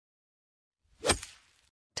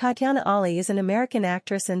Tatyana Ali is an American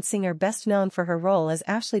actress and singer best known for her role as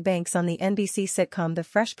Ashley Banks on the NBC sitcom The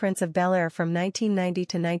Fresh Prince of Bel-Air from 1990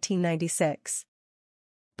 to 1996.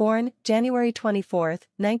 Born January 24,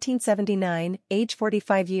 1979, age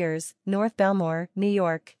 45 years, North Belmore, New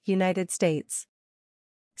York, United States.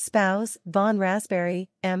 Spouse, Vaughn Raspberry,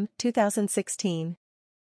 M. 2016.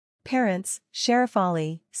 Parents, Sheriff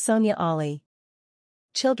Ali, Sonia Ali.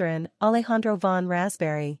 Children, Alejandro Vaughn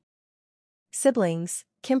Raspberry. Siblings,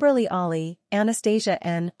 Kimberly Ali, Anastasia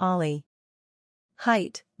N. Ali.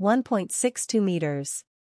 Height, 1.62 meters.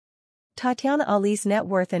 Tatyana Ali's net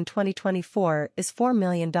worth in 2024 is $4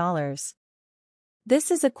 million.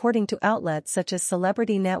 This is according to outlets such as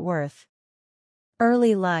Celebrity Net Worth.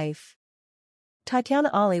 Early life.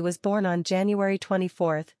 Tatyana Ali was born on January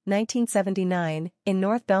 24, 1979, in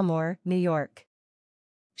North Belmore, New York.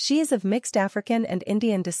 She is of mixed African and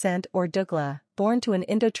Indian descent or Dougla, born to an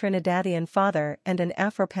Indo-Trinidadian father and an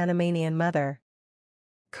Afro-Panamanian mother.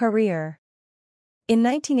 Career. In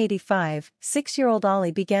 1985, 6-year-old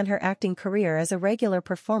Ali began her acting career as a regular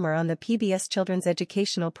performer on the PBS children's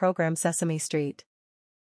educational program Sesame Street.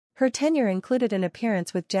 Her tenure included an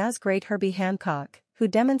appearance with jazz great Herbie Hancock, who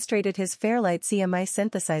demonstrated his Fairlight CMI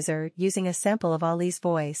synthesizer using a sample of Ali's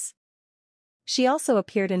voice. She also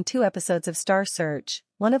appeared in 2 episodes of Star Search,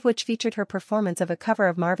 one of which featured her performance of a cover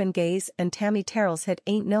of Marvin Gaye's and Tammy Terrell's hit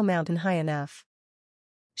Ain't No Mountain High Enough.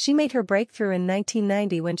 She made her breakthrough in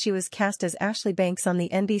 1990 when she was cast as Ashley Banks on the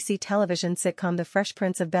NBC television sitcom The Fresh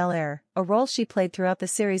Prince of Bel-Air, a role she played throughout the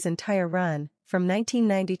series' entire run, from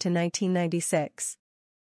 1990 to 1996.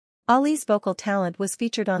 Ali's vocal talent was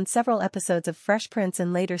featured on several episodes of Fresh Prince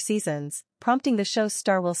in later seasons, prompting the show's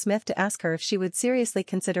star Will Smith to ask her if she would seriously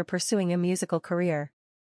consider pursuing a musical career.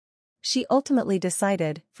 She ultimately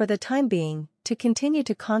decided, for the time being, to continue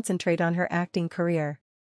to concentrate on her acting career.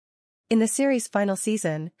 In the series' final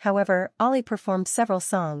season, however, Ali performed several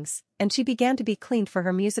songs, and she began to be cleaned for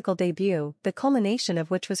her musical debut, the culmination of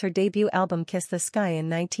which was her debut album Kiss the Sky in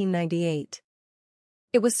 1998.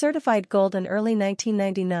 It was certified gold in early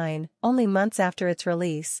 1999, only months after its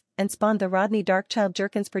release, and spawned the Rodney Darkchild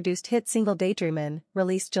Jerkins-produced hit single Daydreamin',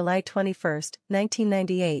 released July 21,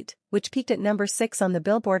 1998, which peaked at number 6 on the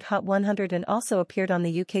Billboard Hot 100 and also appeared on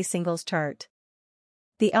the UK singles chart.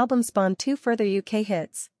 The album spawned 2 further UK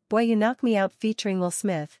hits, Boy You Knock Me Out featuring Will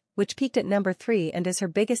Smith, which peaked at number 3 and is her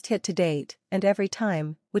biggest hit to date, and Every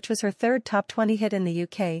Time, which was her 3rd top 20 hit in the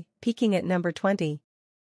UK, peaking at number 20.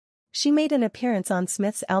 She made an appearance on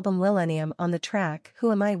Smith's album Millennium on the track Who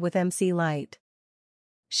Am I with MC Lyte.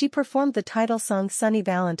 She performed the title song Sunny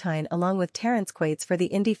Valentine along with Terrence Quates for the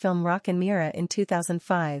indie film Rockin' Mira in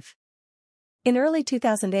 2005. In early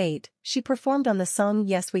 2008, she performed on the song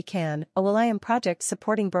Yes We Can, a will.i.am project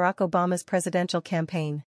supporting Barack Obama's presidential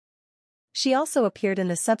campaign. She also appeared in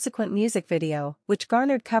the subsequent music video, which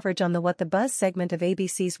garnered coverage on the What the Buzz segment of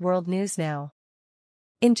ABC's World News Now.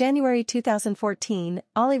 In January 2014,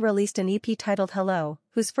 Ali released an EP titled Hello,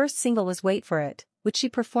 whose first single was Wait For It, which she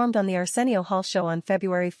performed on the Arsenio Hall show on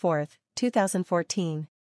February 4, 2014.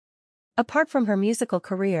 Apart from her musical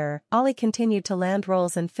career, Ali continued to land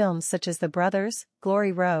roles in films such as The Brothers,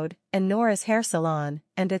 Glory Road, and Nora's Hair Salon,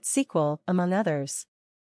 and its sequel, among others.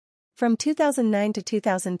 From 2009 to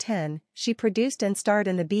 2010, she produced and starred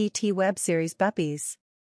in the BET web series Buppies.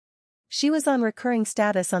 She was on recurring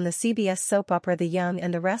status on the CBS soap opera The Young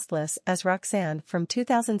and the Restless as Roxanne from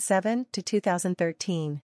 2007 to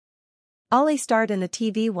 2013. Ali starred in the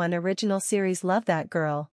TV One original series Love That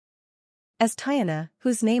Girl as Tyana,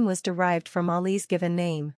 whose name was derived from Ali's given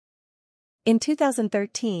name. In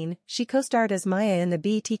 2013, she co-starred as Maya in the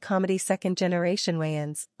BET comedy Second Generation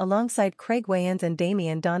Wayans, alongside Craig Wayans and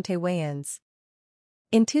Damian Dante Wayans.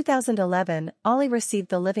 In 2011, Ali received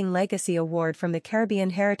the Living Legacy Award from the Caribbean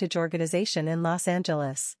Heritage Organization in Los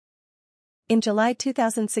Angeles. In July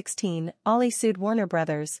 2016, Ali sued Warner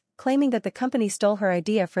Brothers, claiming that the company stole her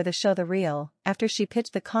idea for the show The Real, after she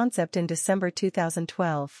pitched the concept in December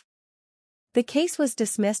 2012. The case was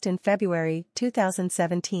dismissed in February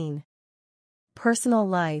 2017. Personal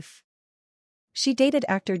life. She dated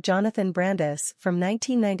actor Jonathan Brandis from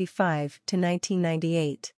 1995 to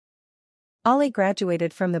 1998. Ali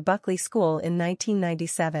graduated from the Buckley School in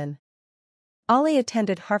 1997. Ali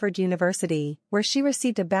attended Harvard University, where she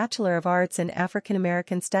received a Bachelor of Arts in African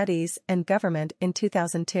American Studies and Government in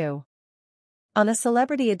 2002. On a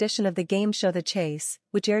celebrity edition of the game show The Chase,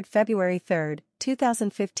 which aired February 3,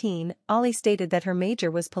 2015, Ali stated that her major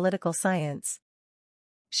was political science.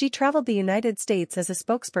 She traveled the United States as a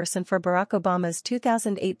spokesperson for Barack Obama's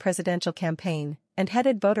 2008 presidential campaign, and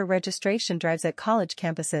headed voter registration drives at college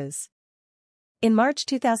campuses. In March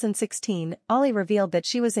 2016, Ali revealed that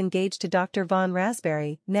she was engaged to Dr. Vaughn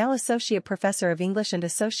Raspberry, now Associate Professor of English and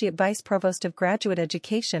Associate Vice Provost of Graduate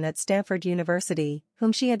Education at Stanford University,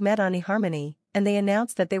 whom she had met on eHarmony, and they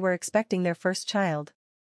announced that they were expecting their first child.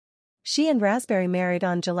 She and Raspberry married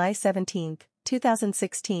on July 17,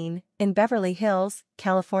 2016, in Beverly Hills,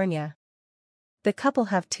 California. The couple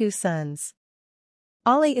have 2 sons.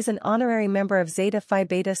 Ali is an honorary member of Zeta Phi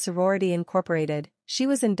Beta Sorority Incorporated. She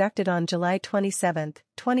was inducted on July 27,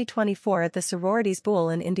 2024 at the Sororities Bowl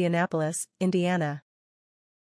in Indianapolis, Indiana.